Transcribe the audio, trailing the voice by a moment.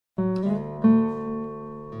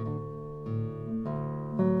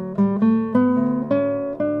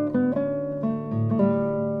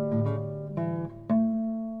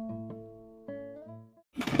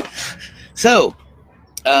So,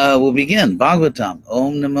 we'll begin. Bhagavatam.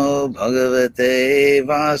 Om Namo Bhagavate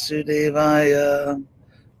Vasudevaya.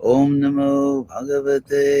 Om Namo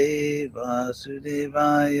Bhagavate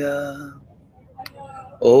Vasudevaya.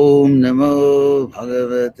 Om Namo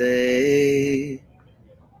Bhagavate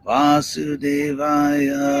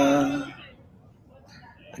Vasudevaya.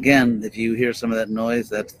 Again, if you hear some of that noise,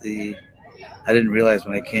 that's I didn't realize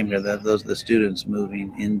when I came here that those are the students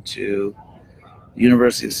moving into the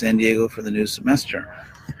University of San Diego for the new semester.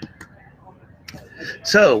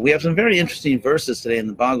 So we have some very interesting verses today in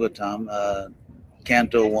the Bhagavatam,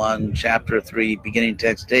 Canto 1, Chapter 3, beginning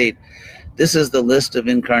text 8. This is the list of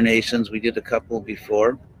incarnations. We did a couple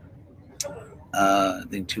before, I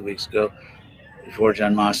think 2 weeks ago, before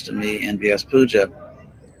Janmashtami and Vyas Puja.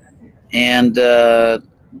 And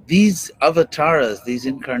these avatars, these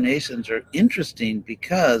incarnations are interesting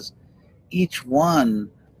because each one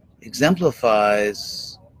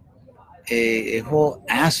exemplifies a whole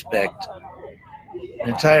aspect, an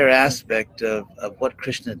entire aspect of what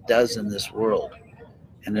Krishna does in this world,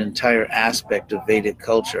 an entire aspect of Vedic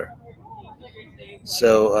culture.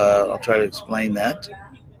 So I'll try to explain that.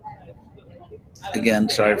 Again,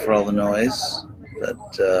 sorry for all the noise,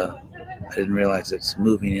 but I didn't realize it's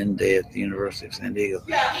moving in day at the University of San Diego.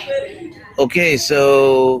 Okay,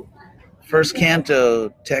 so first canto,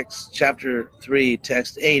 text, chapter 3,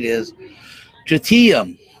 text 8 is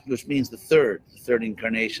Tritiyam, which means the third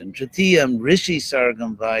incarnation. Tritiyam Rishi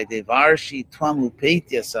Sargam Vai Devarshi Tvam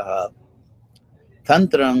Upetya Saha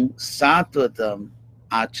Tantrang Satvatam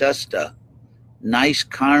Achasta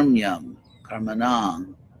Naishkarmyam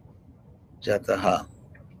Karmanang Jataha.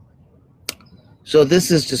 So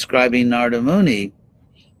this is describing Narada Muni,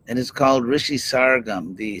 and it's called Rishi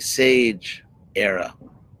Sargam, the sage era,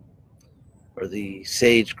 or the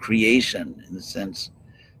sage creation, in a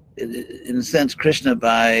sense, Krishna,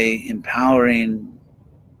 by empowering,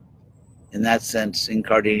 in that sense,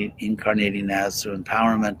 incarnating as through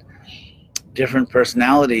empowerment, different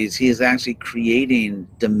personalities, he is actually creating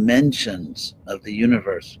dimensions of the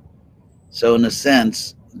universe. So in a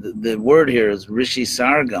sense, the word here is Rishi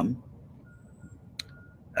Sargam,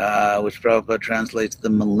 which Prabhupada translates the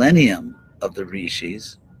millennium of the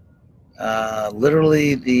rishis,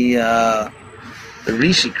 literally the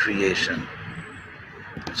rishi creation,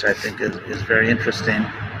 which I think is very interesting.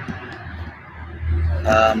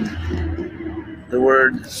 The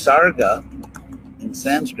word sarga in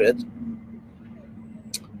Sanskrit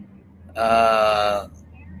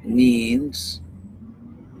means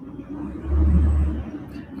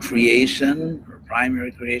creation, or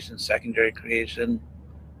primary creation, secondary creation.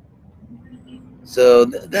 So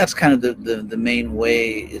that's kind of the main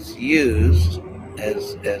way it's used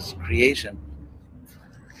as creation.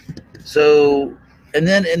 So and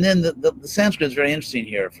then the Sanskrit is very interesting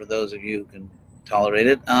here for those of you who can tolerate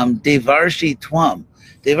it. Devarshi Tvam.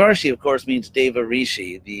 Devarshi, of course, means Deva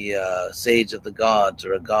Rishi, the sage of the gods,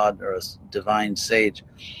 or a god or a divine sage.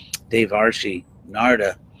 Devarshi,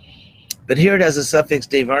 Narada. But here it has a suffix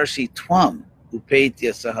Devarshi Tvam,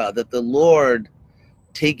 Upetya Saha, that the Lord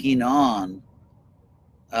taking on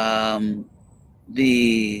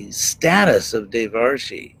the status of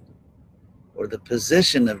Devarshi, or the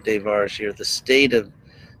position of Devarshi, or the state of,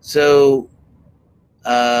 so,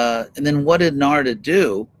 and then what did Narada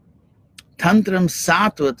do? Tantram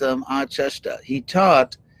Satvatam Achashta. He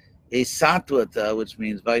taught a Satvata, which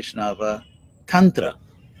means Vaishnava, Tantra.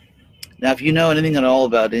 Now, if you know anything at all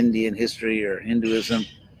about Indian history or Hinduism,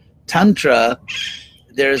 Tantra,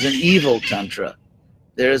 there's an evil Tantra.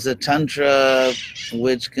 There's a Tantra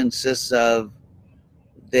which consists of,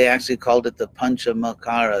 they actually called it the Pancha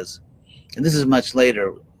Makaras. And this is much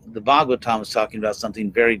later. The Bhagavatam is talking about something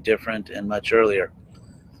very different and much earlier.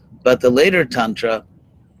 But the later Tantra,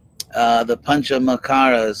 the Pancha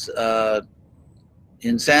Makaras,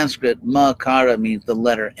 in Sanskrit, Makara means the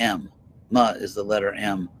letter M. Ma is the letter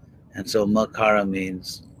M. And so Makara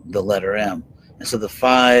means the letter M. And so the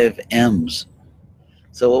 5 M's.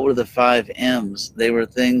 So what were the 5 M's? They were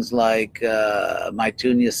things like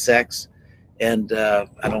Maitunya, sex, and I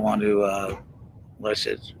don't want to, let's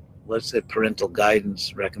say parental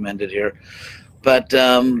guidance recommended here. But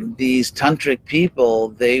these tantric people,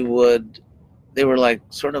 they were like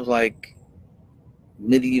sort of like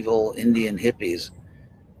medieval Indian hippies,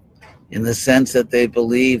 in the sense that they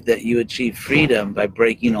believed that you achieve freedom by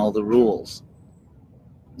breaking all the rules.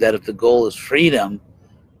 That if the goal is freedom,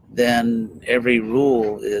 then every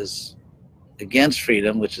rule is against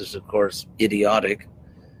freedom, which is, of course, idiotic.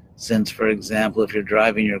 Since, for example, if you're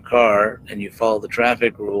driving your car and you follow the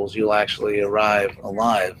traffic rules, you'll actually arrive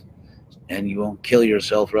alive, and you won't kill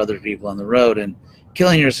yourself or other people on the road. And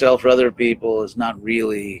killing yourself for other people is not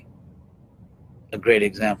really a great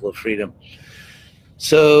example of freedom.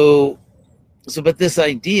 So, but this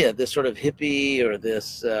idea, this sort of hippie or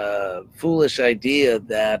this foolish idea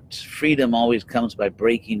that freedom always comes by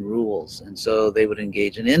breaking rules. And so they would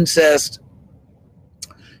engage in incest.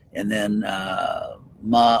 And then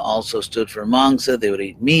Ma also stood for Mangsa. They would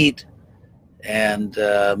eat meat. And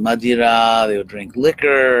Madira, they would drink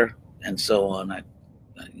liquor, and so on. I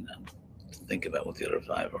think about what the other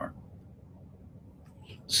 5 are.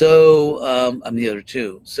 So, the other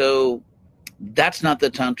 2. So that's not the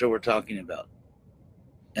Tantra we're talking about.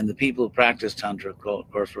 And the people who practice Tantra,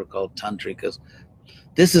 of course, were called Tantrikas.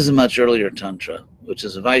 This is a much earlier Tantra, which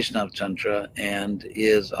is a Vaishnava Tantra, and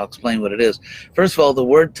I'll explain what it is. First of all, the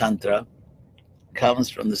word Tantra comes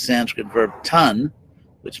from the Sanskrit verb tan,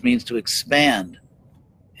 which means to expand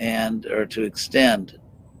or to extend.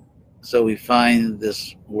 So we find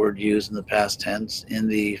this word used in the past tense in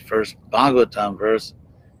the first Bhagavatam verse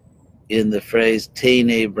in the phrase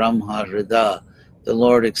Tene Brahma Hrida. The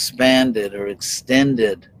Lord expanded or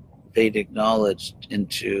extended Vedic knowledge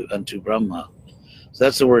unto Brahma. So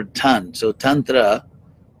that's the word tan. So Tantra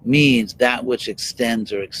means that which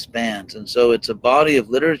extends or expands. And so it's a body of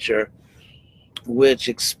literature which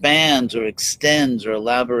expands or extends or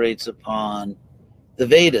elaborates upon the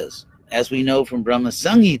Vedas. As we know from Brahma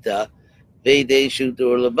Samhita, Vedeshu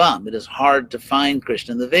Durlabham. It is hard to find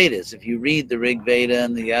Krishna in the Vedas. If you read the Rig Veda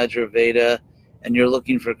and the Yajur Veda and you're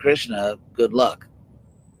looking for Krishna, good luck.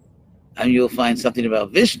 And you'll find something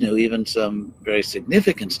about Vishnu, even some very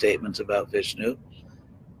significant statements about Vishnu,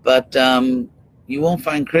 but you won't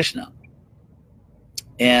find Krishna.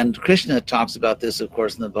 And Krishna talks about this, of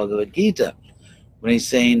course, in the Bhagavad Gita, when he's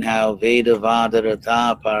saying how Veda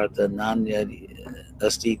Vadarata Partha Nanya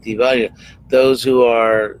Astiti Varya, those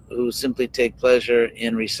who simply take pleasure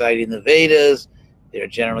in reciting the Vedas, they're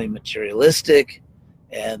generally materialistic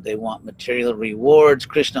and they want material rewards.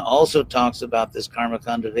 Krishna also talks about this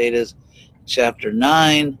Karmakanda Vedas, chapter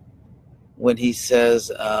 9, when he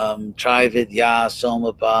says, Trividya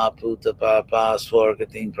Somapa Putapapa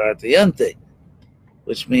Swargatim Partayante,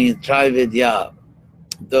 which means Trividya,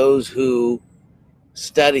 those who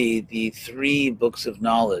study the 3 books of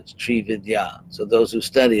knowledge, Trividya. So those who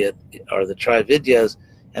study it are the Trividyas,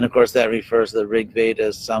 and of course that refers to the Rig Veda,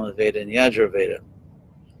 Samaveda, and Yajur Veda.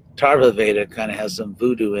 Tarva Veda kind of has some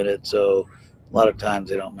voodoo in it, so a lot of times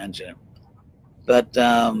they don't mention it. But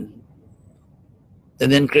and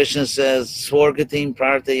then Krishna says, Swargatim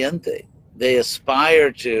Prarthayante. They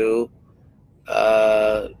aspire to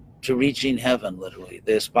reaching heaven, literally.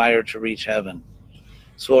 They aspire to reach heaven.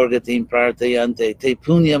 Swargatim Prarthayante. Te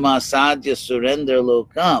Punyama Sadhya Surrender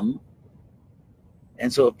Lokam.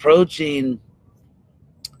 And so approaching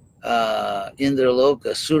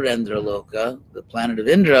Indraloka, Surendraloka, the planet of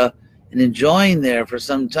Indra, and enjoying there for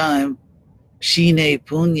some time, Shine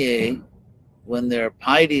Punye, when their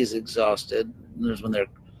piety is exhausted, when their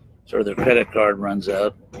credit card runs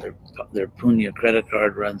out, their punya credit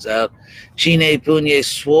card runs out. Shine Punye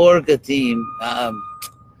Swargatim,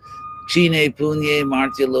 Shine Punye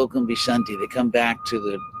Martya Lokam Vishanti. They come back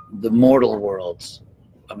to the mortal worlds.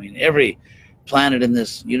 I mean, every planet in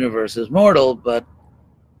this universe is mortal, but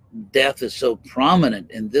death is so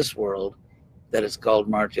prominent in this world that it's called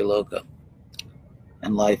Martya Loka,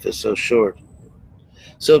 and life is so short.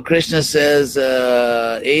 So Krishna says,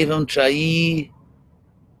 Evam Trayi,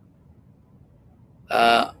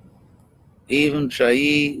 Evam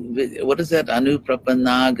Trayi, what is that?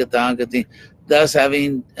 Anuprapanna Gatagati. Thus,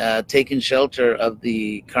 having taken shelter of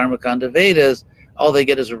the Karmakanda Vedas, all they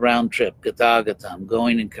get is a round trip, Gatagatam,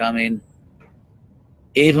 going and coming.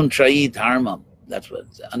 Evam Trayi Dharmam. That's what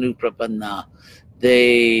Anuprapanna.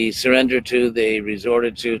 They surrendered to, they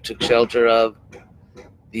resorted to, took shelter of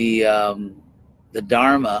the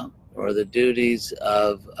Dharma, or the duties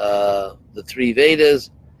of the 3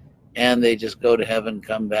 Vedas, and they just go to heaven,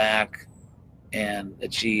 come back, and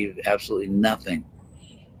achieve absolutely nothing.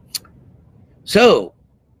 So,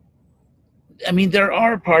 I mean, there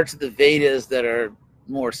are parts of the Vedas that are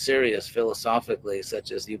more serious philosophically,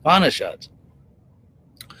 such as the Upanishads.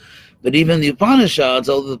 But even the Upanishads,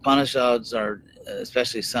 although the Upanishads are,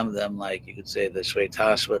 especially some of them, like you could say the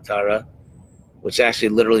Shvetashvatara, which actually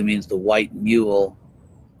literally means the white mule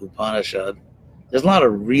Upanishad. There's a lot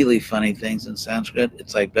of really funny things in Sanskrit.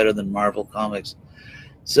 It's like better than Marvel comics.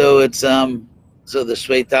 So it's so the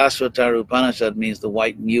Shvetashvatara Upanishad means the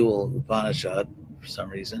white mule Upanishad for some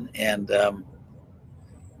reason, and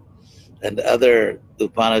other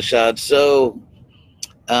Upanishads. So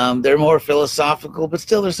they're more philosophical, but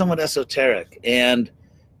still they're somewhat esoteric, and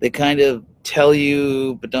they kind of tell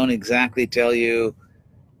you, but don't exactly tell you.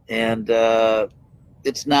 And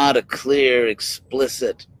it's not a clear,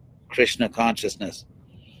 explicit Krishna consciousness.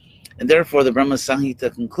 And therefore, the Brahma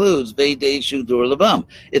Samhita concludes, Vedeshu Durlabham.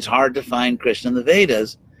 It's hard to find Krishna in the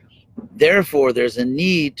Vedas. Therefore, there's a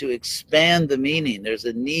need to expand the meaning. There's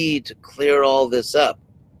a need to clear all this up.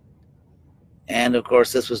 And of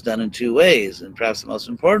course, this was done in two ways. And perhaps the most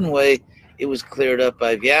important way, it was cleared up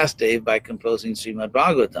by Vyasadeva by composing Srimad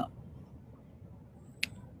Bhagavatam.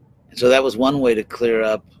 And so that was one way to clear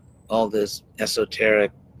up all this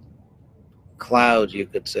esoteric cloud, you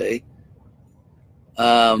could say.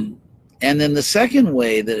 And then the second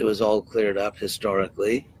way that it was all cleared up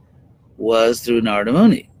historically was through Narada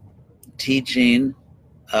Muni, teaching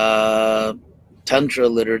Tantra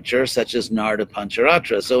literature such as Narada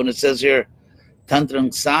Pancharatra. So when it says here, Tantrang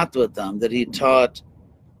Sattvatam, that he taught,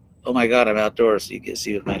 oh my God, I'm outdoors, so you can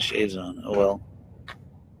see with my shades on. Oh well.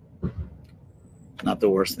 Not the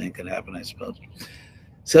worst thing could happen, I suppose.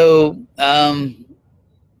 So,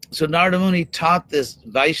 so Narada Muni taught this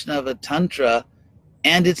Vaishnava Tantra,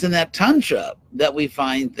 and it's in that Tantra that we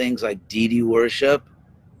find things like deity worship,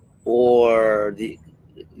 or the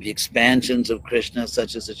expansions of Krishna,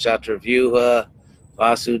 such as the Chaturvyuha,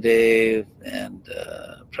 Vasudeva, and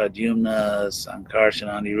Pradyumna, Sankarshan,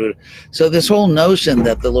 Aniruddha. So this whole notion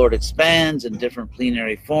that the Lord expands in different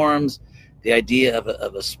plenary forms, the idea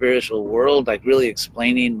of a spiritual world, like really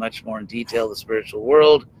explaining much more in detail the spiritual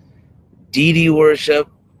world, deity worship,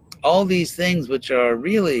 all these things which are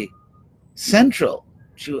really central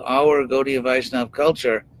to our Gaudiya Vaishnava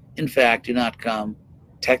culture, in fact, do not come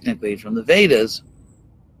technically from the Vedas.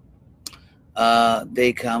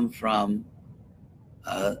 They come from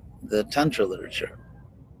the Tantra literature.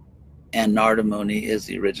 And Narada Muni is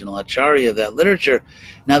the original Acharya of that literature.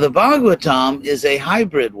 Now, the Bhagavatam is a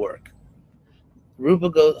hybrid work.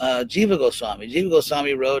 Jiva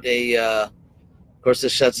Goswami wrote of course, the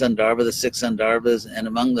Shat Sandarbha, the 6 Sandarbhas, and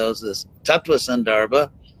among those, this Tattva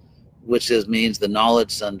Sandarbha, which means the knowledge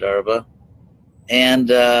Sandarbha.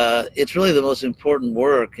 And it's really the most important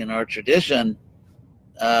work in our tradition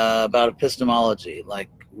about epistemology, like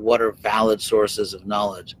what are valid sources of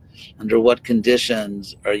knowledge? Under what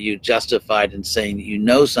conditions are you justified in saying that you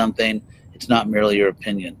know something? It's not merely your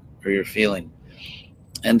opinion or your feeling.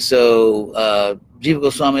 And so Jiva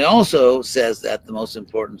Goswami also says that the most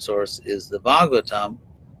important source is the Bhagavatam.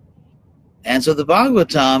 And so the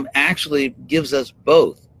Bhagavatam actually gives us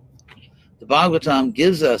both. The Bhagavatam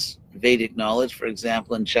gives us Vedic knowledge. For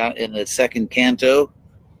example, in the second canto,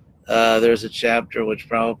 there's a chapter which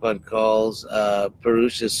Prabhupada calls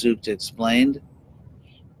Purusha Sukta Explained,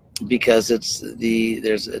 because it's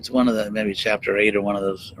one of the, maybe chapter 8 or one of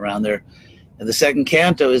those around there. And the second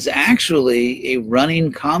canto is actually a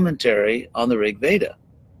running commentary on the Rig Veda,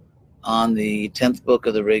 on the 10th book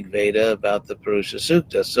of the Rig Veda about the Purusha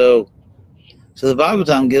Sukta. So the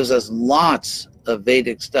Bhagavatam gives us lots of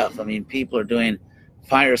Vedic stuff. I mean, people are doing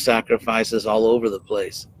fire sacrifices all over the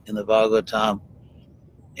place in the Bhagavatam,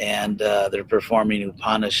 and they're performing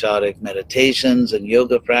Upanishadic meditations and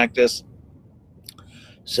yoga practice.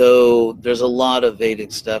 So there's a lot of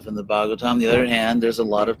Vedic stuff in the Bhagavatam. On the other hand, there's a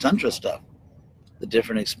lot of Tantra stuff. The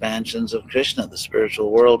different expansions of Krishna, the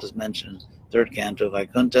spiritual world is mentioned in third canto of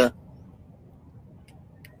Vaikuntha.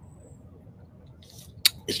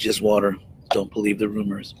 It's just water. Don't believe the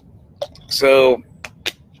rumors. So,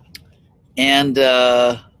 and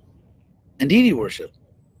deity worship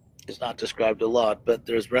is not described a lot, but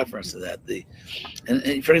there's reference to that.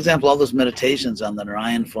 And for example, all those meditations on the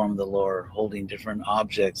Narayan form of the Lord, holding different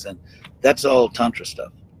objects, and that's all Tantra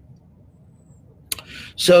stuff.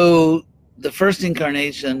 So the first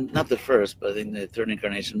incarnation, not the first, but I think the third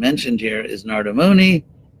incarnation mentioned here is Narada Muni,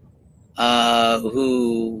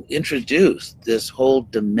 who introduced this whole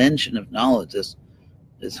dimension of knowledge,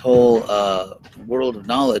 this whole world of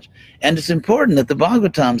knowledge. And it's important that the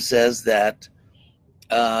Bhagavatam says that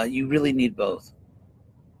you really need both.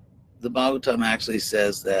 The Bhagavatam actually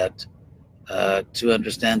says that to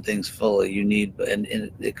understand things fully, you need, and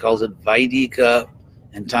it calls it Vaidika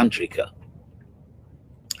and Tantrika.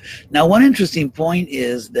 Now, one interesting point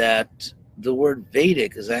is that the word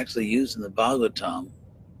Vedic is actually used in the Bhagavatam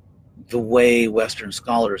the way Western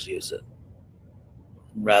scholars use it,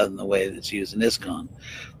 rather than the way it's used in ISKCON.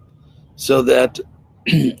 So that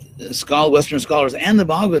Western scholars and the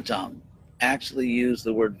Bhagavatam actually use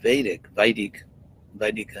the word Vedic, Vaidika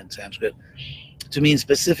in Sanskrit, to mean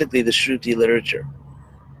specifically the Shruti literature.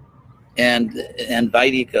 And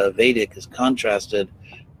Vedic is contrasted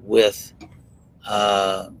with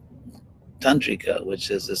Tantrika, which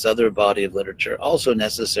is this other body of literature, also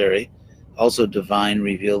necessary, also divine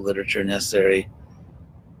revealed literature necessary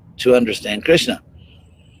to understand Krishna.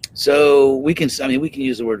 So we can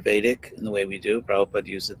use the word Vedic in the way we do. Prabhupada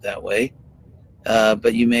used it that way.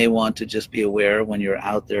 But you may want to just be aware when you're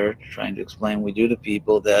out there trying to explain what we do to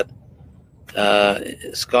people that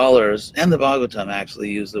scholars and the Bhagavatam actually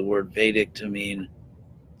use the word Vedic to mean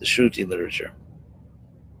the Shruti literature.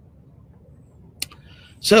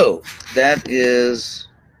 So that is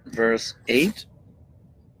verse 8.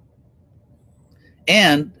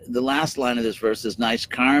 And the last line of this verse is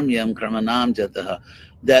Naishkarmyam Karmanam Jataha.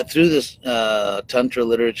 That through this Tantra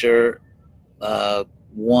literature,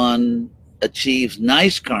 one achieves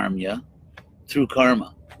Naishkarmya through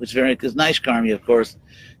karma, which because Naishkarmya, of course,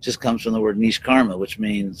 just comes from the word Nishkarma, which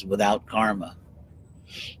means without karma.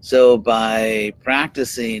 So by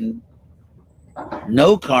practicing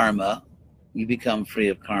no karma, you become free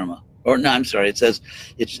of karma. Or no, I'm sorry. It says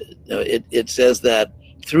it says that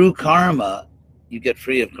through karma you get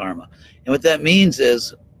free of karma, and what that means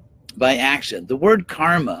is by action. The word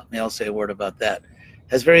karma, may I say a word about that,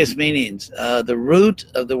 has various meanings. The root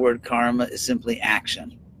of the word karma is simply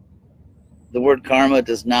action. The word karma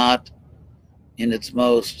does not, in its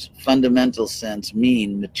most fundamental sense,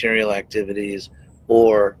 mean material activities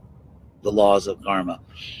or the laws of karma.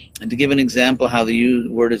 And to give an example how the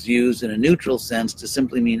word is used in a neutral sense to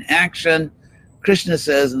simply mean action, Krishna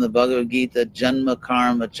says in the Bhagavad Gita, Janma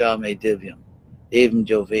karma cha me divyam, evam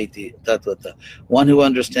joveti tatvata. One who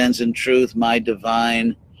understands in truth my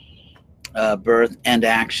divine birth and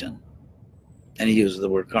action. And he uses the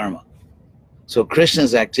word karma. So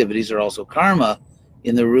Krishna's activities are also karma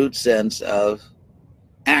in the root sense of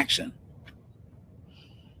action.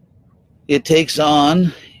 It takes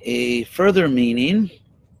on a further meaning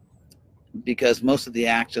because most of the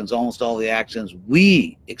actions, almost all the actions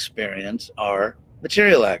we experience are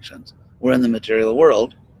material actions. We're in the material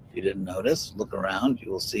world. If you didn't notice, look around, you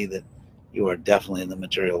will see that you are definitely in the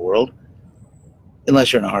material world.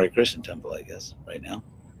 Unless you're in a Hare Krishna temple, I guess, right now.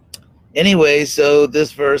 Anyway, so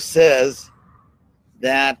this verse says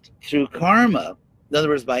that through karma, in other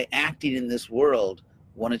words, by acting in this world,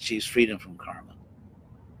 one achieves freedom from karma.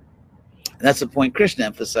 And that's the point Krishna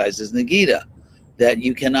emphasizes in the Gita, that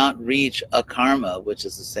you cannot reach a karma, which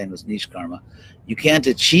is the same as nishkarma. You can't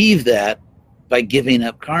achieve that by giving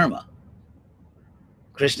up karma.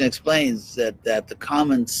 Krishna explains that the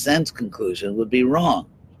common sense conclusion would be wrong.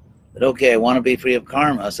 That, okay, I want to be free of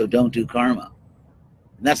karma, so don't do karma.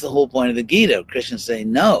 And that's the whole point of the Gita. Krishna's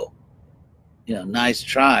saying, no. Nice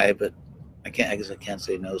try, but I guess I can't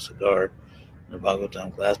say no cigar in the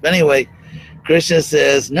Bhagavatam class. But anyway, Krishna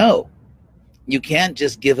says, no. You can't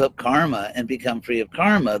just give up karma and become free of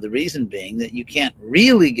karma. The reason being that you can't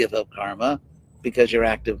really give up karma because you're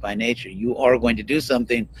active by nature. You are going to do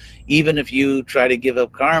something. Even if you try to give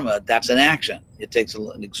up karma, that's an action. It takes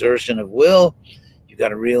an exertion of will. You got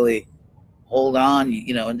to really hold on,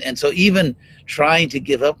 and so even trying to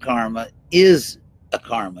give up karma is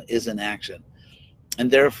an action. And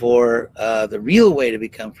therefore, the real way to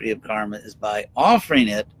become free of karma is by offering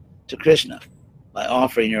it to Krishna, by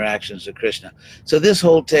offering your actions to Krishna. So this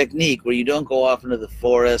whole technique where you don't go off into the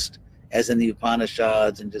forest, as in the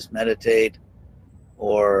Upanishads, and just meditate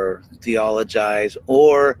or theologize,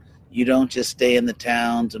 or you don't just stay in the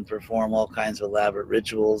towns and perform all kinds of elaborate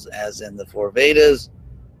rituals, as in the four Vedas,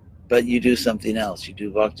 but you do something else. You do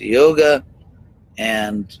bhakti yoga,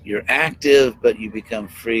 and you're active, but you become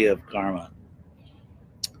free of karma.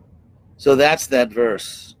 So that's that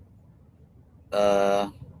verse.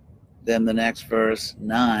 Then the next verse,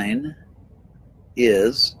 9,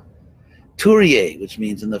 is Turiye, which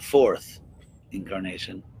means in the fourth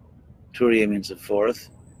incarnation. Turiye means the fourth.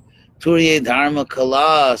 Turiye Dharma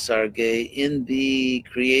Kala Sarge, in the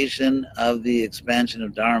creation of the expansion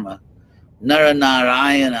of Dharma.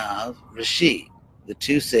 Naranarayana Rishi, the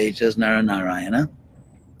two sages, Naranarayana,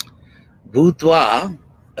 Bhutva,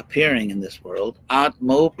 appearing in this world,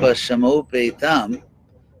 Atmopa Shamopetam,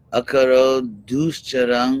 Akaro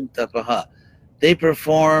Duscharang Tapaha. They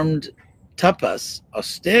performed tapas,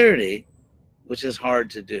 austerity, which is hard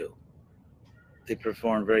to do. They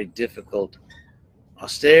performed very difficult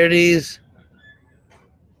austerities,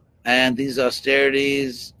 and these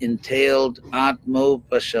austerities entailed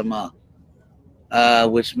Atmopashama,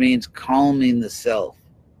 which means calming the self,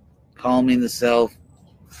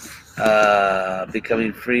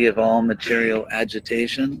 becoming free of all material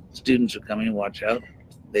agitation. Students are coming, watch out.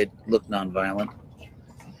 They look nonviolent.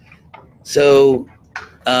 So,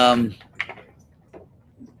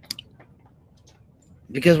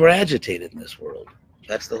 because we're agitated in this world.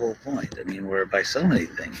 That's the whole point. I mean, we're by so many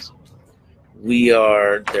things.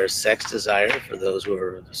 There's sex desire for those who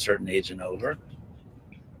are of a certain age and over.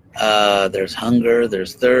 There's hunger,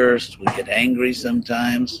 there's thirst. We get angry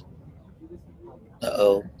sometimes.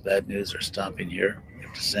 Uh-oh, bad news. They're stopping here. We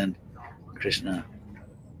have to send Krishna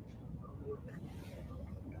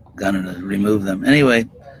Gana to remove them. Anyway,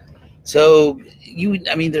 so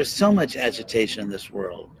there's so much agitation in this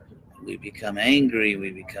world. We become angry,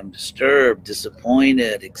 we become disturbed,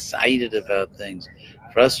 disappointed, excited about things,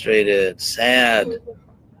 frustrated, sad.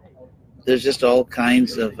 There's just all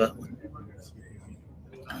kinds of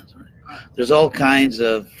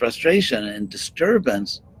frustration and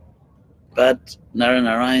disturbance. But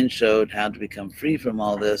Narayan showed how to become free from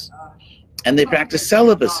all this, and they practice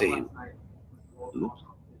celibacy. Oops.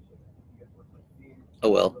 Oh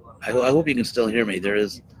well, I hope you can still hear me.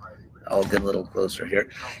 I'll get a little closer here.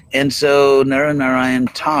 And so Narayan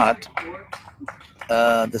taught,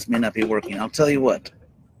 this may not be working. I'll tell you what,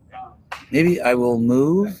 maybe I will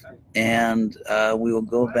move and we will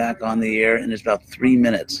go back on the air in just about 3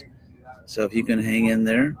 minutes. So if you can hang in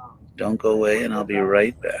there, don't go away, and I'll be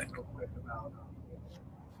right back.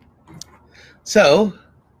 So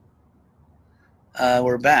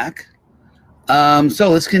we're back. So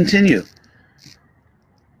let's continue.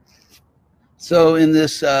 So in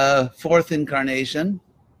this fourth incarnation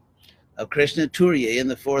of Krishna, Turiya, in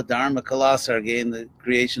the fourth Dharma Kala Sarga, in the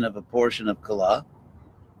creation of a portion of Kala,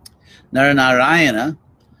 Narayana,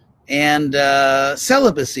 and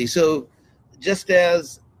celibacy. So just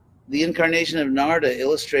as the incarnation of Narada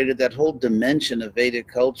illustrated that whole dimension of Vedic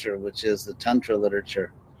culture, which is the Tantra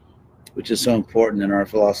literature, which is so important in our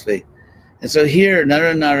philosophy. And so here,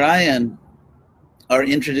 Narayan are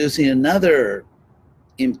introducing another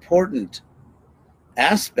important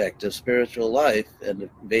aspect of spiritual life and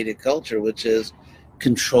Vedic culture, which is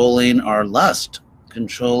controlling our lust,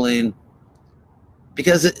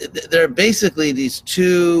 because there are basically these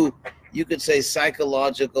two, you could say,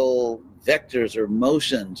 psychological vectors or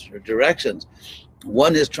motions or directions.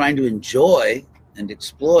 One is trying to enjoy and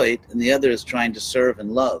exploit, and the other is trying to serve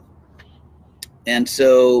and love. And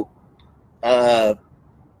so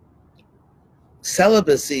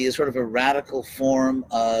celibacy is sort of a radical form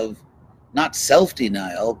of not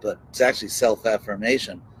self-denial, but it's actually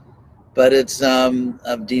self-affirmation. But it's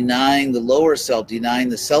of denying the lower self, denying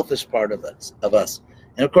the selfish part of us.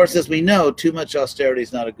 And of course, as we know, too much austerity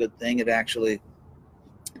is not a good thing. It actually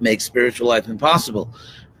makes spiritual life impossible.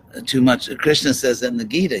 Too much. Krishna says that in the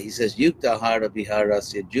Gita. He says, "Yukta hara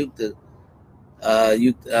viharasya, yukta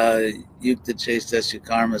chestasya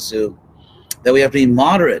karmasu," that we have to be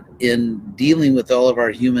moderate in dealing with all of our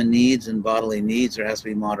human needs and bodily needs. There has to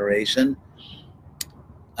be moderation.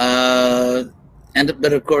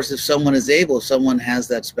 But of course, if someone is able, if someone has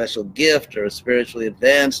that special gift or is spiritually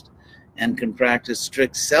advanced and can practice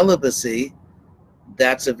strict celibacy,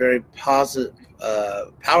 that's a very positive,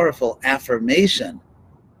 powerful affirmation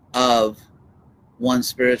of one's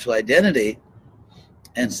spiritual identity,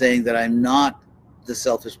 and saying that I'm not the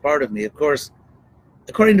selfish part of me. Of course,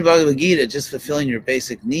 according to Bhagavad Gita, just fulfilling your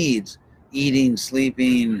basic needs, eating,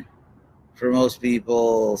 sleeping, for most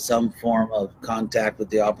people, some form of contact with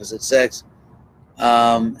the opposite sex,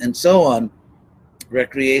 and so on,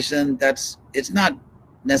 recreation, it's not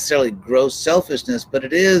necessarily gross selfishness, but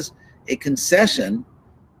it is a concession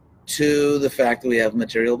to the fact that we have a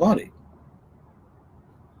material body.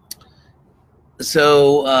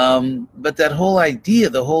 So, but that whole idea,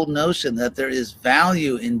 the whole notion that there is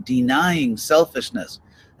value in denying selfishness,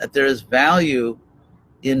 that there is value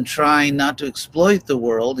in trying not to exploit the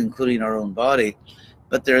world, including our own body,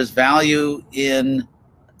 but there is value in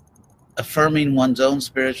affirming one's own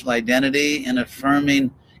spiritual identity and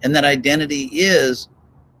affirming, and that identity is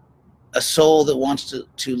a soul that wants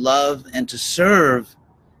to love and to serve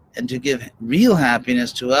and to give real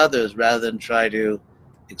happiness to others rather than try to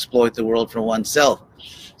exploit the world for oneself.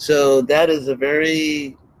 So that is a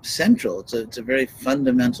very central, it's a very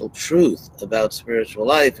fundamental truth about spiritual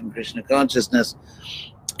life and Krishna consciousness.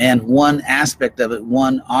 And one aspect of it,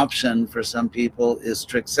 one option for some people, is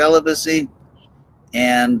strict celibacy,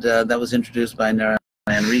 and that was introduced by Narayan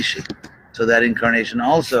Rishi. So that incarnation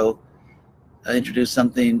also introduced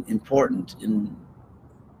something important in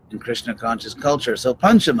Krishna conscious culture. So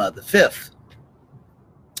Panchama, the fifth,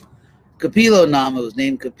 Kapilo Nama was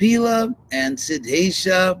named Kapila, and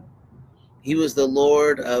Siddhesha, he was the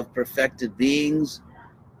lord of perfected beings,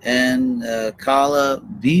 and Kala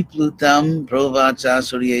Viplutam Provacha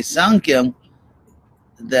Surya Sankhya,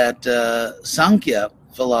 that Sankhya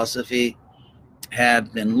philosophy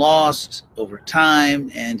had been lost over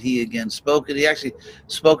time, and he again spoke it. He actually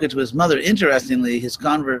spoke it to his mother. Interestingly, his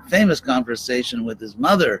famous conversation with his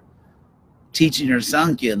mother teaching or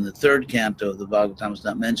Sankhya in the third canto of the Bhagavatam is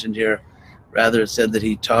not mentioned here. Rather, it said that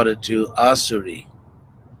he taught it to Asuri.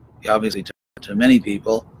 He obviously taught it to many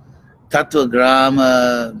people.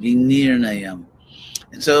 Tattvagrama Vinirnayam.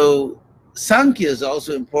 And so Sankhya is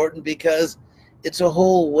also important because it's a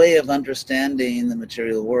whole way of understanding the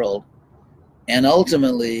material world and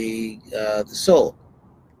ultimately the soul.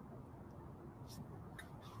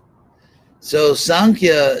 So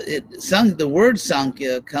Sankhya, the word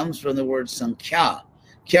Sankhya comes from the word Sankhya.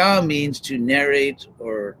 Kya means to narrate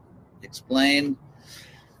or explain.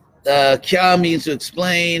 Kya means to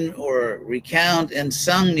explain or recount, and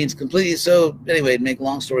Sang means completely. So anyway, to make a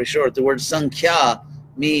long story short, the word Sankhya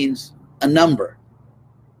means a number,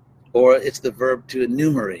 or it's the verb to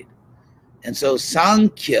enumerate. And so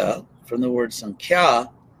Sankhya, from the word Sankhya,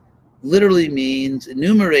 literally means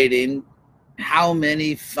enumerating how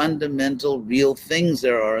many fundamental real things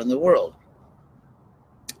there are in the world.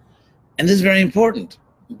 And this is very important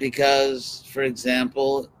because, for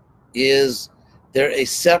example, is there a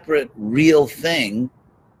separate real thing,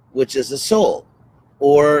 which is a soul?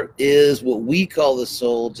 Or is what we call the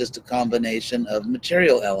soul just a combination of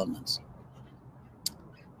material elements?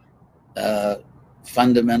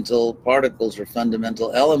 Fundamental particles or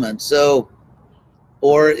fundamental elements. So,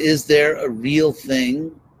 or is there a real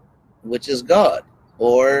thing which is God?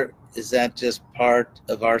 Or is that just part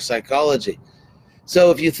of our psychology? So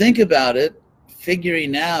if you think about it,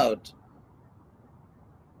 figuring out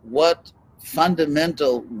what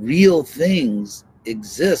fundamental real things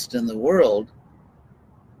exist in the world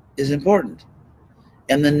is important.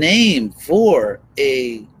 And the name for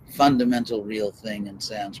a fundamental real thing in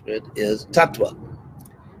Sanskrit is tattva.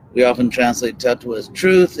 We often translate tattva as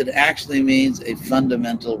truth. It actually means a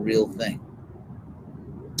fundamental real thing.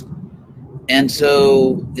 And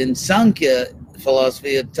so in Sankhya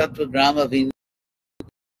philosophy, a tattvagrama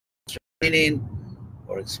meaning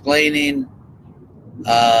or explaining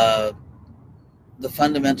the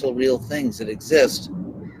fundamental real things that exist.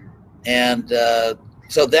 And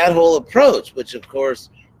so that whole approach, which of course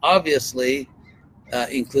obviously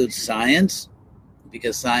includes science,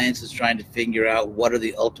 because science is trying to figure out what are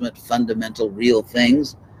the ultimate fundamental real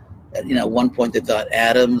things. At one point they thought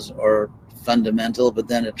atoms are fundamental, but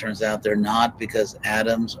then it turns out they're not, because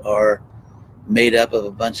atoms are made up of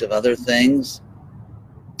a bunch of other things,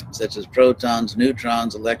 such as protons,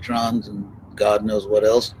 neutrons, electrons, and God knows what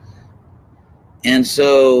else. And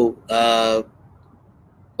so,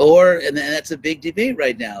 and that's a big debate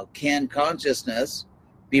right now. Can consciousness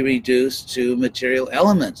be reduced to material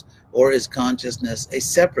elements? Or is consciousness a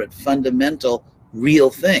separate, fundamental, real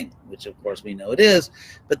thing? Which of course we know it is,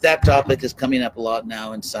 but that topic is coming up a lot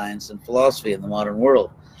now in science and philosophy in the modern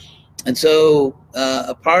world. And so,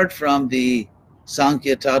 apart from the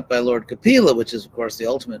Sankhya taught by Lord Kapila, which is of course the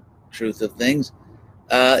ultimate truth of things,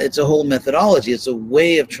 it's a whole methodology. It's a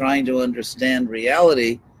way of trying to understand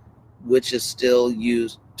reality, which is still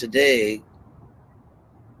used today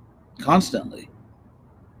constantly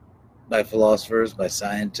by philosophers, by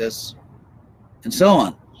scientists, and so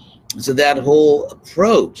on. And so that whole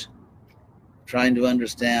approach, trying to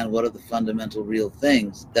understand what are the fundamental real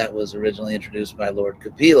things, that was originally introduced by Lord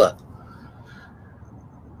Kapila,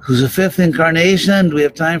 who's a fifth incarnation. Do we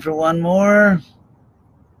have time for one more?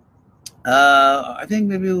 I think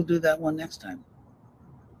maybe we'll do that one next time.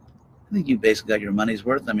 I think you basically got your money's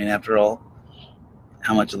worth. I mean, after all,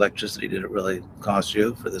 how much electricity did it really cost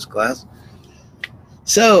you for this class?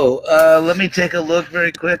 So let me take a look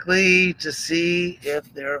very quickly to see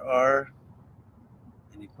if there are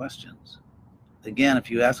any questions. Again, if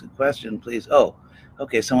you ask a question, please. Oh,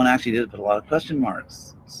 okay, someone actually did put a lot of question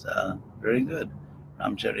marks. It's very good.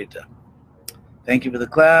 Ramcharita. Thank you for the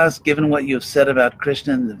class. Given what you have said about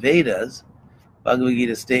Krishna and the Vedas, Bhagavad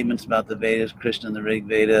Gita statements about the Vedas, Krishna and the Rig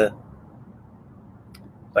Veda,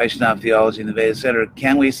 Vaishnava theology in the Vedas, etc.,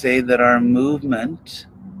 can we say that our movement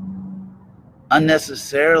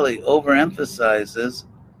unnecessarily overemphasizes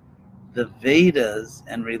the Vedas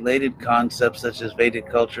and related concepts such as Vedic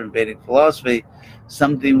culture and Vedic philosophy,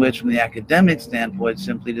 something which from the academic standpoint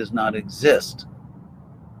simply does not exist?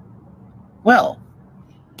 Well,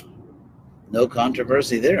 no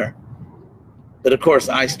controversy there. But of course,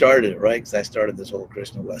 I started it, right? Because I started this whole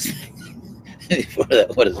Krishna lesson. Before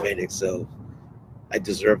that, what is Vedic? So I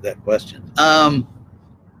deserve that question.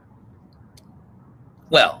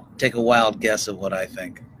 Well, take a wild guess of what I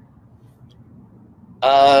think.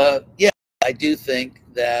 Yeah, I do think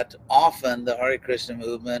that often the Hare Krishna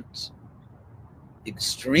movement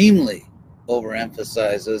extremely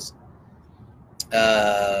overemphasizes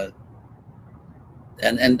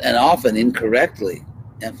and often incorrectly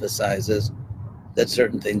emphasizes that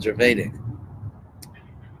certain things are Vedic.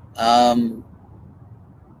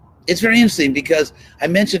 It's very interesting because I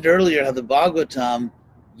mentioned earlier how the Bhagavatam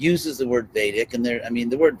uses the word Vedic, and there, I mean,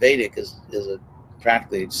 the word Vedic is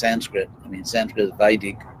practically Sanskrit. I mean, Sanskrit is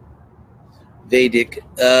Vedic. Vedic.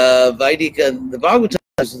 The Bhagavatam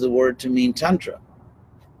uses the word to mean Tantra,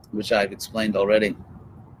 which I've explained already.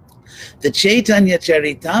 The Chaitanya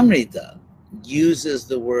Charitamrita uses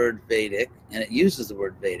the word Vedic, and it uses the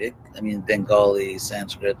word Vedic. I mean, Bengali,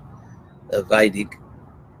 Sanskrit, Vedic,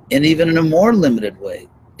 and even in a more limited way.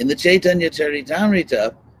 In the Chaitanya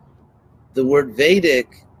Charitamrita, the word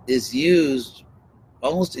Vedic is used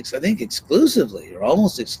almost, I think, exclusively or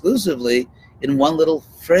almost exclusively in one little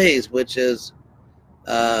phrase, which is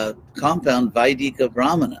compound Vaidika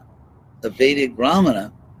Brahmana, the Vedic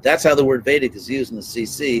Brahmana. That's how the word Vedic is used in the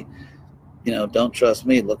CC. You know, don't trust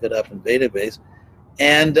me, look it up in database.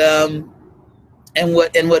 And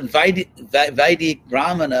what Vedic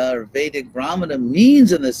Brahmana or Vedic Brahmana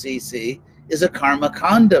means in the CC is a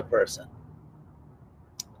Karmakanda person.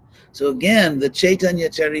 So again, the Chaitanya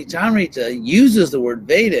Charitamrita uses the word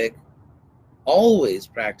Vedic always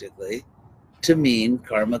practically to mean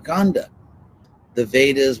Karmakanda, the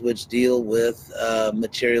Vedas which deal with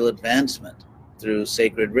material advancement through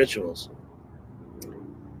sacred rituals.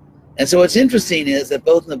 And so what's interesting is that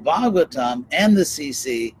both in the Bhagavatam and the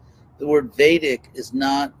CC, the word Vedic is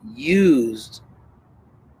not used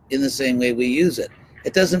in the same way we use it.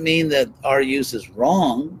 It doesn't mean that our use is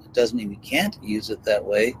wrong. It doesn't mean we can't use it that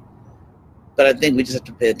way. But I think we just have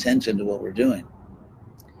to pay attention to what we're doing.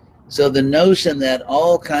 So the notion that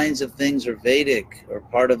all kinds of things are Vedic or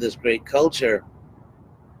part of this great culture,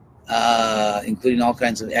 including all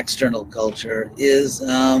kinds of external culture, is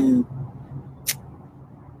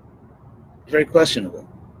very questionable.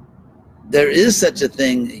 There is such a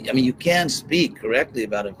thing. I mean, you can speak correctly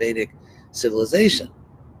about a Vedic civilization.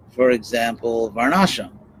 For example,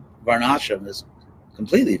 Varnashram. Varnashram is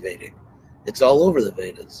completely Vedic. It's all over the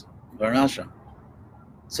Vedas, Varnashram.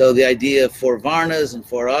 So the idea of 4 Varnas and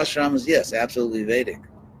 4 ashrams, yes, absolutely Vedic.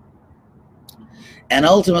 And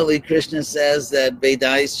ultimately, Krishna says that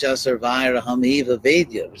Vedaischa sarvaira ham eva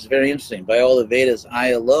Vedya, which is very interesting. By all the Vedas, I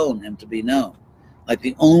alone am to be known. Like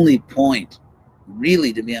the only point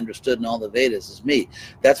really to be understood in all the Vedas is me.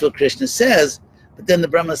 That's what Krishna says. But then the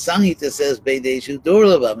Brahma Samhita says, Vedeshu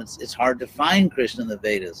Durlabham. It's hard to find Krishna in the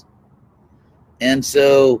Vedas. And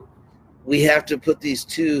so we have to put these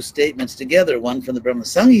two statements together, one from the Brahma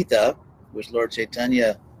Samhita, which Lord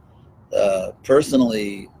Chaitanya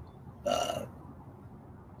personally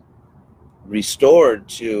restored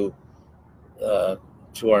to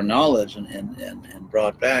our knowledge and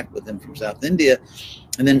brought back with him from South India,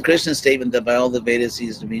 and then Krishna's statement that by all the Vedas he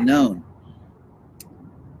is to be known.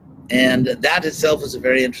 And that itself is a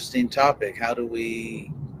very interesting topic. How do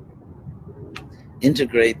we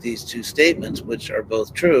integrate these two statements, which are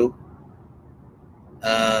both true?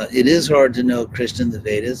 It is hard to know Krishna in the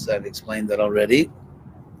Vedas. I've explained that already.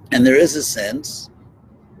 And there is a sense,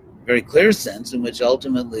 very clear sense, in which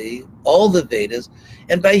ultimately all the Vedas,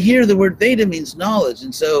 and by here the word Veda means knowledge,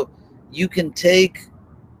 and so you can take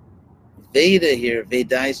Veda here,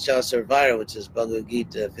 Vedaischa sarvaira, which is Bhagavad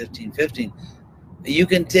Gita 15:15. You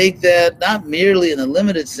can take that not merely in a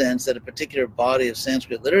limited sense that a particular body of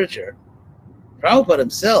Sanskrit literature. Prabhupada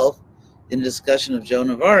himself, in a discussion of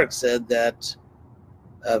Joan of Arc, said that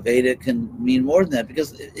Veda can mean more than that,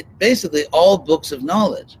 because it basically all books of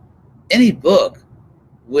knowledge, any book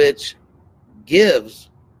which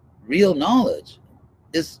gives real knowledge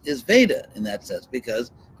is Veda in that sense,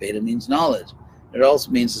 because Veda means knowledge. It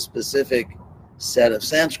also means a specific set of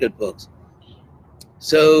Sanskrit books.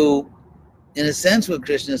 So in a sense, what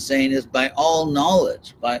Krishna is saying is by all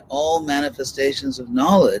knowledge, by all manifestations of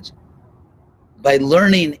knowledge, by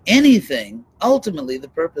learning anything, ultimately the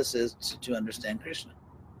purpose is to understand Krishna.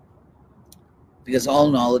 Because all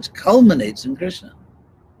knowledge culminates in Krishna.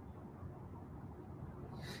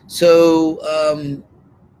 So,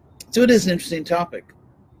 so it is an interesting topic.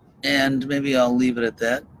 And maybe I'll leave it at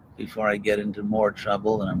that before I get into more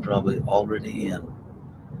trouble than I'm probably already in.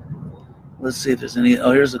 Let's see if there's any.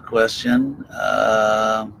 Oh, here's a question.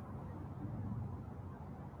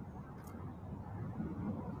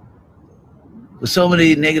 With so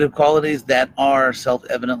many negative qualities that are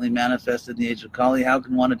self-evidently manifested in the age of Kali, how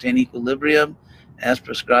can one attain equilibrium as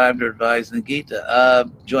prescribed or advised in the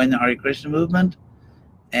Gita? Join the Hare Krishna movement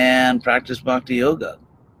and practice Bhakti Yoga.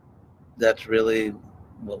 That's really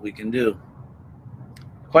what we can do.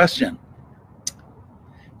 Question.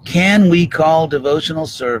 Can we call devotional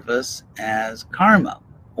service as karma?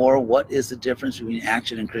 Or what is the difference between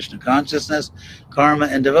action and Krishna consciousness, karma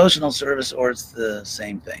and devotional service, or it's the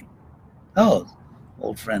same thing? Oh,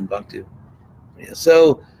 old friend Bhakti. Yeah.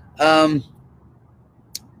 So,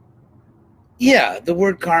 yeah, the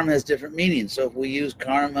word karma has different meanings. So if we use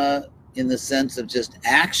karma in the sense of just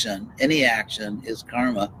action, any action is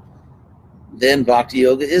karma, then Bhakti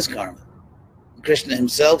Yoga is karma. Krishna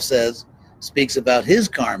himself speaks about his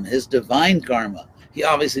karma, his divine karma. He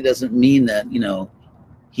obviously doesn't mean that,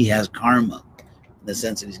 he has karma in the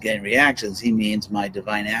sense that he's getting reactions. He means my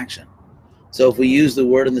divine action. So if we use the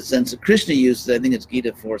word in the sense that Krishna uses, I think it's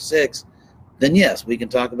Gita 4:6, then yes, we can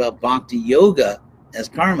talk about Bhakti Yoga as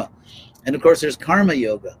karma. And of course, there's karma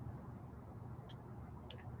yoga.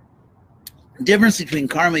 The difference between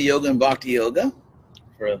karma yoga and Bhakti Yoga,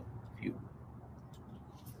 if you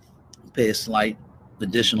pay a slight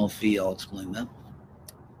additional fee, I'll explain that.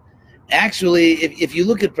 Actually, if you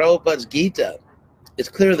look at Prabhupada's Gita, it's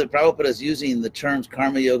clear that Prabhupada is using the terms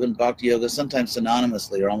karma yoga and bhakti yoga sometimes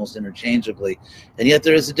synonymously or almost interchangeably, and yet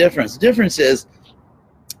there is a difference. The difference is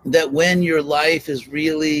that when your life is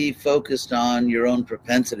really focused on your own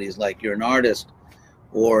propensities, like you're an artist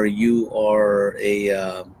or you are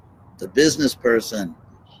a business person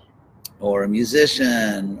or a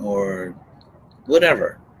musician or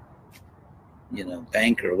whatever,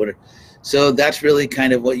 banker or whatever. So that's really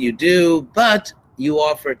kind of what you do, but you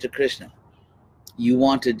offer it to Krishna. You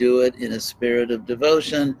want to do it in a spirit of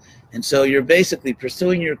devotion. And so you're basically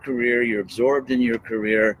pursuing your career. You're absorbed in your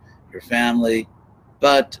career, your family,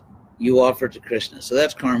 but you offer to Krishna. So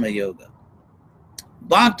that's karma yoga.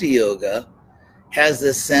 Bhakti yoga has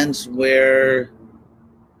this sense where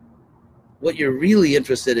what you're really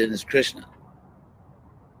interested in is Krishna.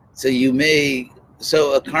 So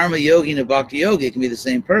a karma yogi and a bhakti yogi can be the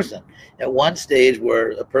same person. At one stage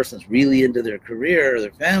where a person's really into their career or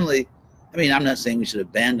their family, I'm not saying we should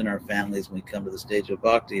abandon our families when we come to the stage of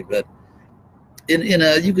bhakti, but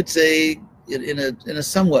you could say in a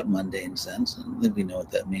somewhat mundane sense, and I think we know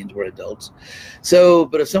what that means, we're adults. So,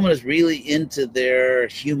 but if someone is really into their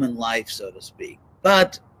human life, so to speak,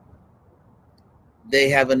 but they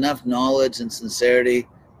have enough knowledge and sincerity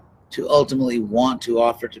to ultimately want to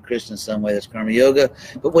offer to Krishna in some way, that's karma yoga.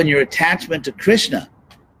 But when your attachment to Krishna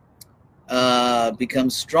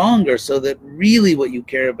becomes stronger, so that really what you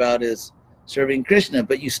care about is serving Krishna,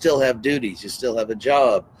 but you still have duties, you still have a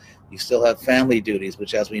job, you still have family duties,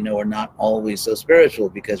 which as we know are not always so spiritual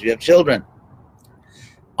because you have children.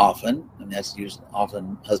 Often, that's usually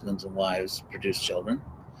often husbands and wives produce children.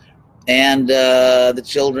 And the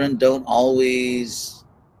children they're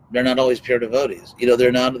not always pure devotees. They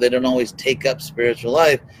don't always take up spiritual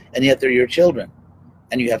life, and yet they're your children.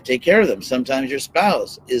 And you have to take care of them. Sometimes your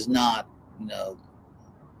spouse is not,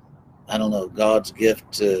 God's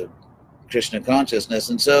gift to Krishna consciousness.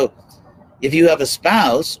 And so if you have a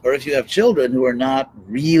spouse or if you have children who are not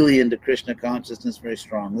really into Krishna consciousness very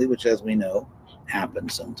strongly, which as we know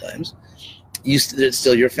happens sometimes, it's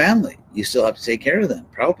still your family. You still have to take care of them.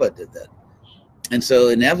 Prabhupada did that. And so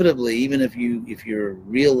inevitably, even if your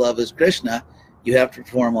real love is Krishna, you have to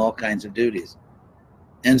perform all kinds of duties.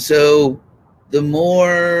 And so the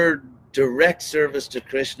more direct service to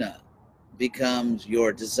Krishna becomes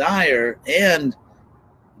your desire and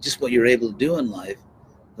just what you're able to do in life,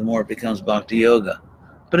 the more it becomes bhakti yoga.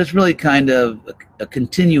 But it's really kind of a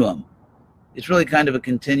continuum. It's really kind of a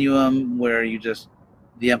continuum where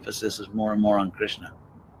the emphasis is more and more on Krishna.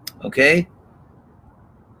 Okay?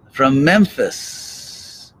 From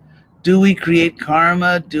Memphis, do we create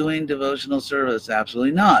karma doing devotional service?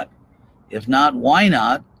 Absolutely not. If not, why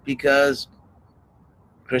not? Because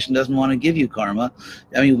Krishna doesn't want to give you karma.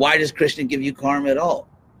 Why does Krishna give you karma at all?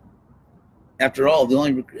 After all,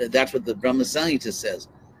 that's what the Brahma Samhita says.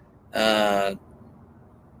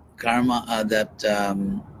 Karma,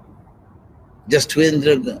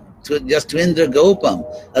 Jastvindra Gopam,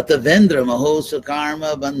 Atavendra Mahosa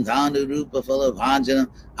Karma Bandhanu Rupa Phalavajana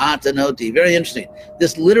Atanoti. Very interesting.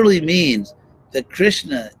 This literally means that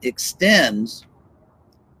Krishna extends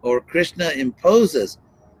or Krishna imposes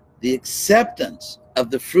the acceptance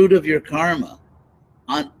of the fruit of your karma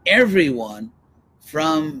on everyone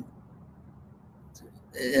from,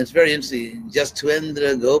 it's very interesting,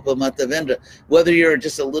 Jastvindra Gopa Matavendra, whether you're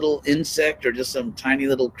just a little insect or just some tiny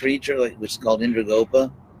little creature, which is called Indra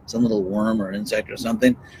Gopa, some little worm or insect or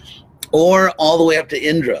something, or all the way up to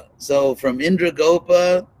Indra. So from Indra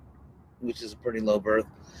Gopa, which is a pretty low birth,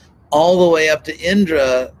 all the way up to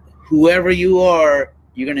Indra, whoever you are,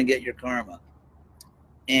 you're going to get your karma.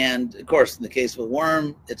 And of course, in the case of a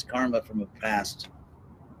worm, it's karma from a past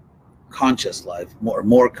conscious life,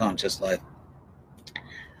 more conscious life.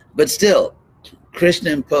 But still,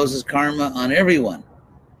 Krishna imposes karma on everyone.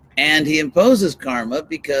 And he imposes karma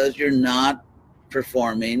because you're not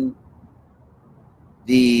performing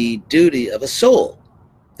the duty of a soul.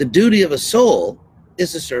 The duty of a soul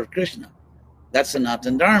is to serve Krishna. That's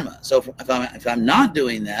Sanatana Dharma. So if I'm not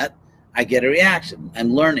doing that, I get a reaction.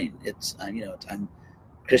 I'm learning.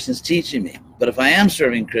 Krishna's teaching me. But if I am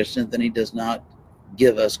serving Krishna, then he does not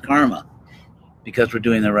give us karma because we're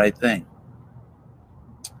doing the right thing.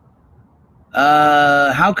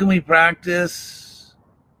 How can we practice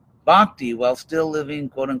bhakti while still living,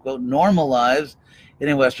 quote unquote, normal lives in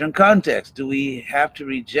a Western context? Do we have to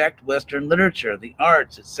reject Western literature, the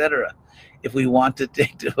arts, etc., if we want to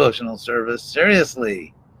take devotional service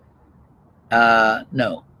seriously?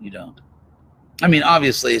 No, you don't. I mean,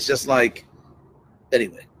 obviously, it's just like,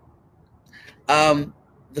 anyway.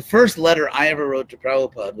 The first letter I ever wrote to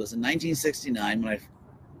Prabhupada was in 1969,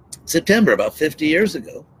 September, about 50 years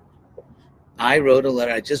ago. I wrote a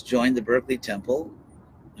letter. I just joined the Berkeley Temple.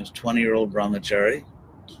 I was a 20-year-old brahmachari.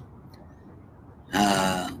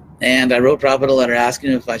 And I wrote Prabhupada a letter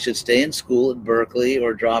asking him if I should stay in school at Berkeley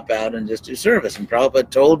or drop out and just do service. And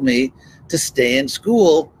Prabhupada told me to stay in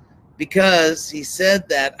school because he said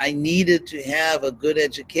that I needed to have a good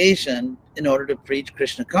education in order to preach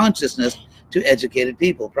Krishna consciousness to educated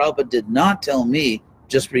people. Prabhupada did not tell me,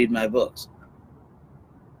 just read my books.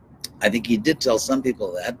 I think he did tell some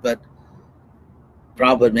people that, but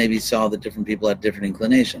Prabhupada maybe saw that different people had different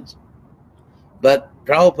inclinations. But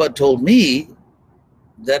Prabhupada told me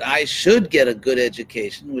that I should get a good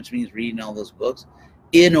education, which means reading all those books,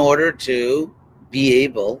 in order to be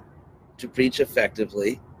able to preach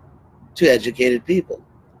effectively to educated people.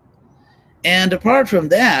 And apart from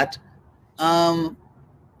that,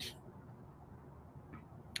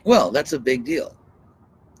 well, that's a big deal.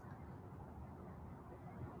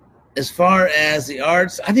 As far as the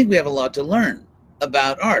arts, I think we have a lot to learn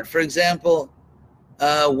about art. For example,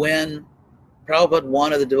 when Prabhupada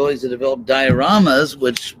wanted the devotees to develop dioramas,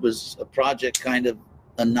 which was a project kind of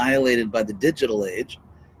annihilated by the digital age,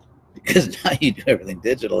 because now you do everything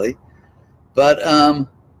digitally. But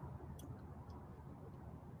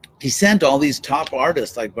he sent all these top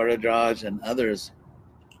artists like Bharadraj and others,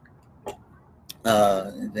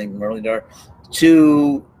 I think Muralidhar,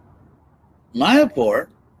 to Mayapur,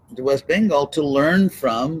 to West Bengal, to learn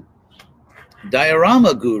from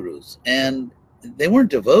diorama gurus. And they weren't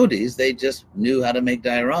devotees, they just knew how to make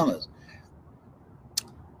dioramas.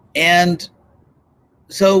 And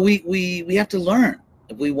so we have to learn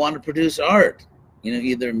if we want to produce art,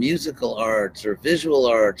 either musical arts or visual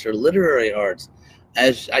arts or literary arts.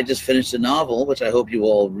 As I just finished a novel, which I hope you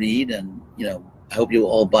all read, and I hope you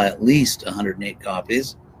all buy at least 108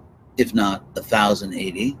 copies, if not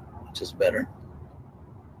 1,080, which is better,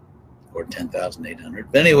 or 10,800.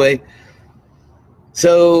 But anyway,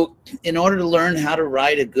 so in order to learn how to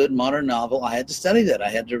write a good modern novel, I had to study that. I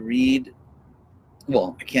had to read,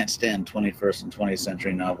 well, I can't stand 21st and 20th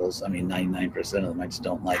century novels. I mean, 99% of them I just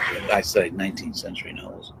don't like it. I studied 19th century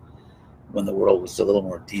novels when the world was a little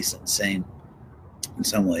more decent and sane in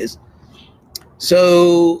some ways.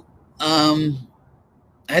 So I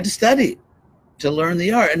had to study to learn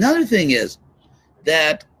the art. Another thing is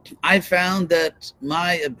that I found that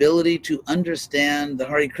my ability to understand the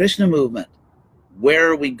Hare Krishna movement, where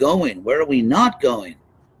are we going? Where are we not going?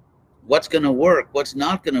 What's going to work? What's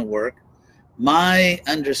not going to work? My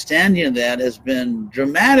understanding of that has been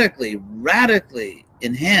dramatically, radically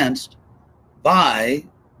enhanced by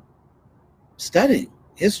studying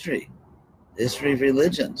history of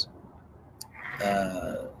religions,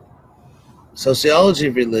 sociology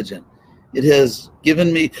of religion. It has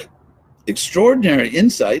given me extraordinary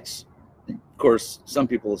insights. Of course, some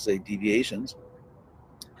people will say deviations,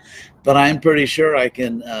 but I'm pretty sure I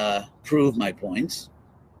can prove my points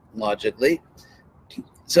logically.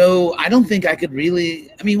 So I don't think I could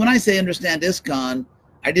really, I mean, when I say understand ISKCON,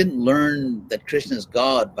 I didn't learn that Krishna is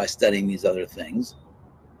God by studying these other things,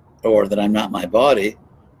 or that I'm not my body,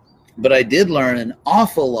 but I did learn an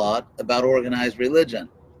awful lot about organized religion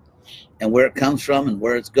and where it comes from and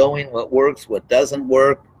where it's going, what works, what doesn't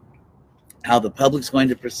work, how the public's going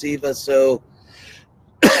to perceive us. So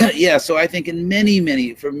yeah, so I think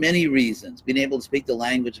for many reasons, being able to speak the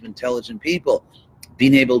language of intelligent people,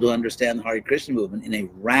 being able to understand the Hare Krishna movement in a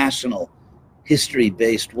rational,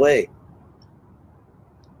 history-based way,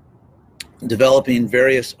 developing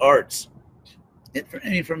various arts.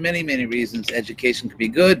 For many reasons, education could be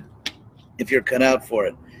good if you're cut out for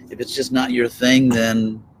it. If it's just not your thing,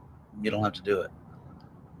 then you don't have to do it.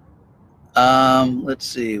 Let's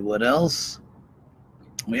see, what else?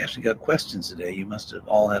 We actually got questions today. You must have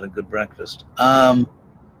all had a good breakfast.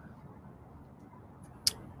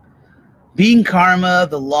 Being karma,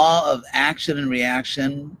 the law of action and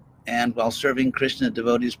reaction, and while serving Krishna,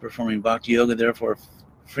 devotees performing bhakti yoga, therefore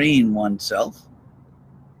freeing oneself,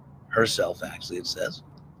 herself actually it says,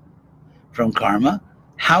 from karma,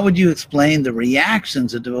 how would you explain the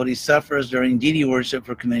reactions of devotee sufferers during deity worship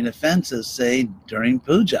for committing offenses, say during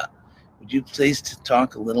puja? Would you please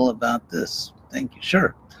talk a little about this? Thank you.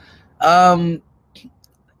 Sure. To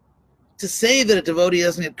say that a devotee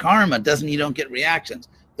doesn't get karma doesn't mean you don't get reactions.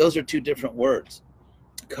 Those are two different words.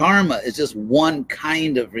 Karma is just one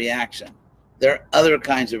kind of reaction. There are other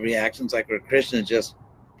kinds of reactions, like where Krishna just,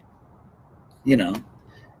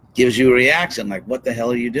 gives you a reaction, like, what the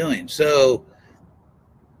hell are you doing? So,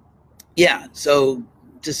 yeah, so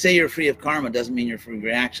to say you're free of karma doesn't mean you're free of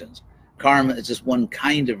reactions. Karma is just one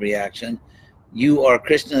kind of reaction.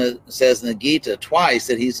 Krishna says in the Gita twice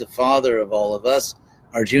that he's the father of all of us.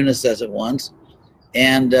 Arjuna says it once.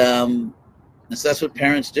 And so that's what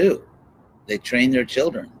parents do. They train their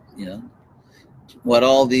children, What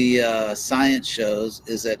all the science shows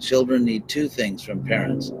is that children need two things from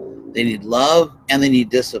parents. They need love and they need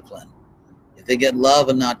discipline. If they get love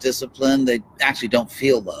and not discipline, they actually don't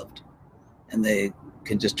feel loved. And they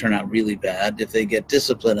can just turn out really bad. If they get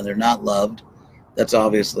discipline and they're not loved, that's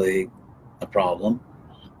obviously a problem.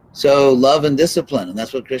 So love and discipline, and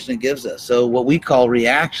that's what Krishna gives us. So what we call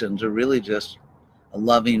reactions are really just a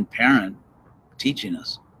loving parent teaching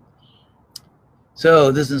us.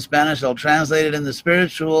 So this is in Spanish. I'll translate it. In the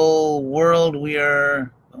spiritual world, we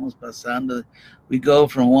go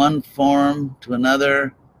from one form to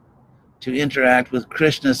another to interact with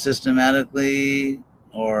Krishna systematically,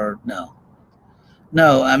 or no?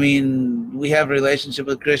 No, I mean, we have a relationship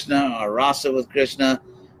with Krishna, our rasa with Krishna,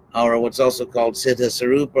 our what's also called Siddha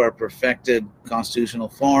Sarupa, our perfected constitutional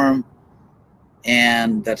form,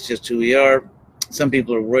 and that's just who we are. Some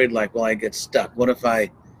people are worried, like, well, I get stuck. What if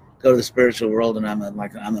I go to the spiritual world and I'm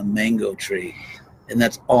a mango tree, and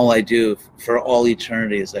that's all I do for all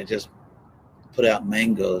eternity is I just put out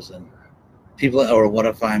mangoes, and people, or what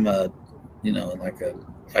if I'm like a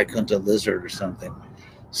Vaikuntha lizard or something?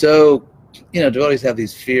 So, devotees have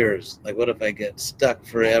these fears, like, what if I get stuck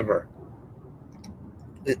forever?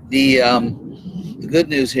 The good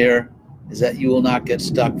news here is that you will not get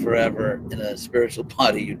stuck forever in a spiritual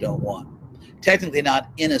body you don't want. Technically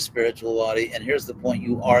not in a spiritual body, and here's the point: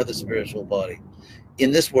 you are the spiritual body.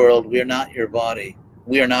 In this world, we are not your body.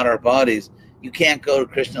 We are not our bodies. You can't go to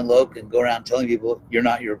Krishna Lok and go around telling people you're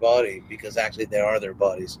not your body, because actually they are their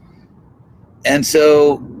bodies. And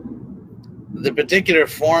so the particular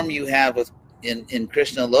form you have in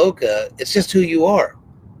Krishna Loka, it's just who you are.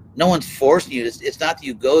 No one's forcing you. It's not that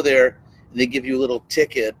you go there and they give you a little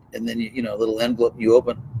ticket and then a little envelope you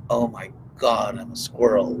open. Oh my God, I'm a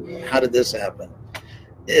squirrel. How did this happen?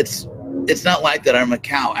 It's not like that. I'm a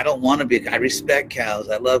cow. I don't want to be a cow. I respect cows.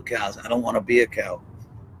 I love cows. I don't want to be a cow.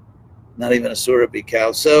 Not even a Surabi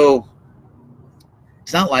cow. So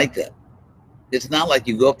it's not like that. It's not like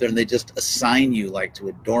you go up there and they just assign you like to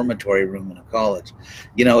a dormitory room in a college.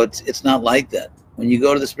 It's not like that. When you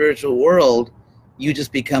go to the spiritual world, you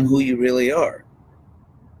just become who you really are.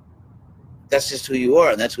 That's just who you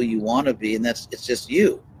are, and that's who you want to be, and it's just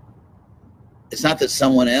you. It's not that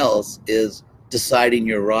someone else is deciding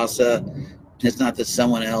your rasa. It's not that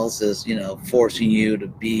someone else is, forcing you to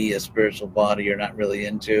be a spiritual body you're not really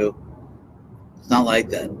into. It's not like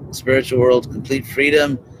that. The spiritual world is complete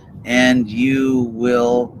freedom, and you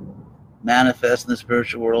will manifest in the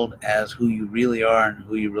spiritual world as who you really are and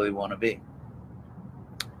who you really want to be.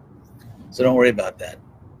 So don't worry about that.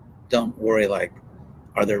 Don't worry, like,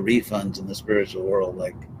 are there refunds in the spiritual world?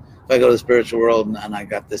 Like, if I go to the spiritual world and I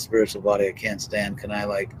got this spiritual body I can't stand, can I,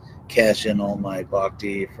 like, cash in all my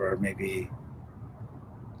bhakti for maybe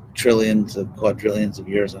trillions of quadrillions of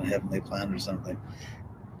years on a heavenly planet or something?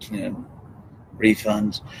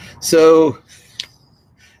 Refunds. So,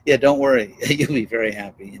 yeah, don't worry. You'll be very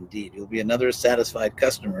happy indeed. You'll be another satisfied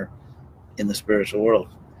customer in the spiritual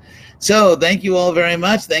world. So thank you all very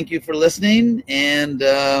much. Thank you for listening, and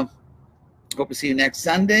hope to see you next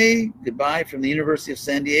Sunday. Goodbye from the University of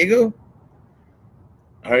San Diego.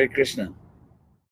 Hare Krishna.